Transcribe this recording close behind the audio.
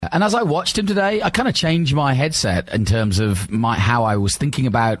And as I watched him today, I kind of changed my headset in terms of how I was thinking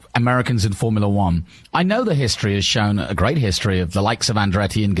about Americans in Formula One. I know the history has shown a great history of the likes of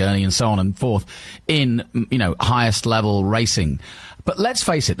Andretti and Gurney and so on and forth in, highest level racing. But let's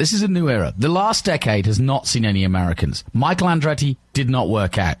face it, this is a new era. The last decade has not seen any Americans. Michael Andretti did not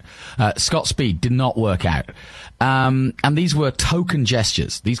work out. Scott Speed did not work out. And these were token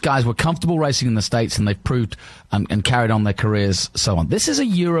gestures. These guys were comfortable racing in the States, and they've proved and carried on their careers, so on. This is a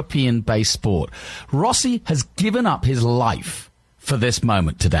European-based sport. Rossi has given up his life for this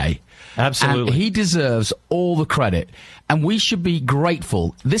moment today. Absolutely. And he deserves all the credit. And we should be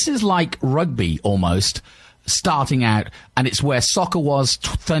grateful. This is like rugby almost, starting out, and it's where soccer was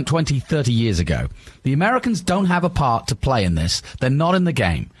 20, 30 years ago. The Americans don't have a part to play in this. They're not in the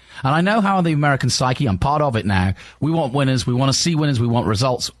game. And I know how the American psyche, I'm part of it now. We want winners. We want to see winners. We want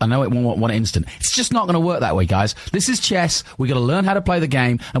results. I know it won't want instant. It's just not going to work that way, guys. This is chess. We got to learn how to play the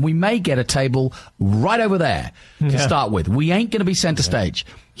game, and we may get a table right over there to start with. We ain't going to be center stage.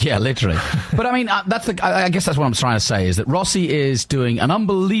 Yeah, literally. But I mean, I guess that's what I'm trying to say, is that Rossi is doing an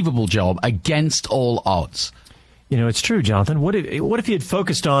unbelievable job against all odds. It's true, Jonathan. What if he had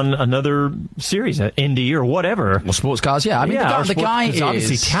focused on another series, Indy or whatever? Well, sports cars, yeah. I mean, the guy is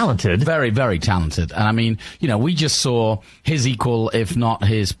obviously talented. Very, very talented. And I mean, we just saw his equal, if not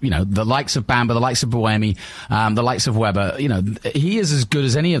his, the likes of Bamber, the likes of Buemi, the likes of Webber. He is as good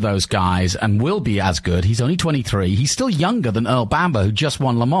as any of those guys and will be as good. He's only 23. He's still younger than Earl Bamber, who just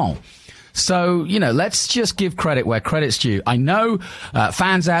won Le Mans. So, let's just give credit where credit's due. I know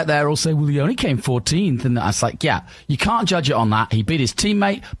fans out there will say, well, he only came 14th. And it's like, yeah, you can't judge it on that. He beat his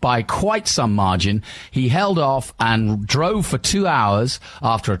teammate by quite some margin. He held off and drove for 2 hours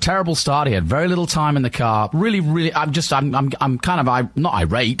after a terrible start. He had very little time in the car. Really, really, I'm not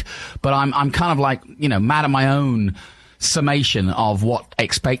irate, but I'm kind of like, mad at my own summation of what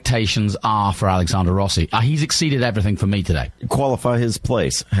expectations are for Alexander Rossi. He's exceeded everything for me today. Qualify his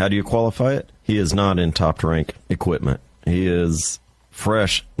place. How do you qualify it? He is not in top-rank equipment. He is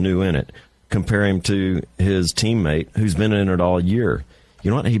fresh, new in it. Compare him to his teammate, who's been in it all year. You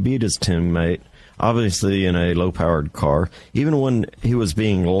know what? He beat his teammate, obviously in a low-powered car. Even when he was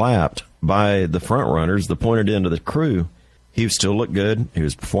being lapped by the front runners, the pointed end of the crew, he still looked good. He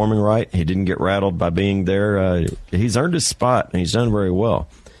was performing right. He didn't get rattled by being there. He's earned his spot, and he's done very well.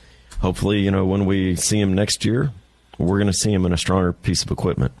 Hopefully, when we see him next year, we're going to see him in a stronger piece of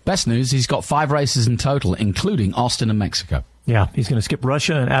equipment. Best news, he's got 5 races in total, including Austin and Mexico. Yeah, he's going to skip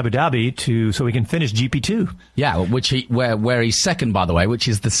Russia and Abu Dhabi so he can finish GP2. Yeah, where he's second, by the way, which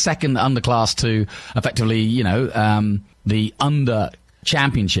is the second underclass to effectively, the under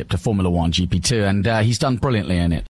championship to Formula One GP2, and he's done brilliantly in it.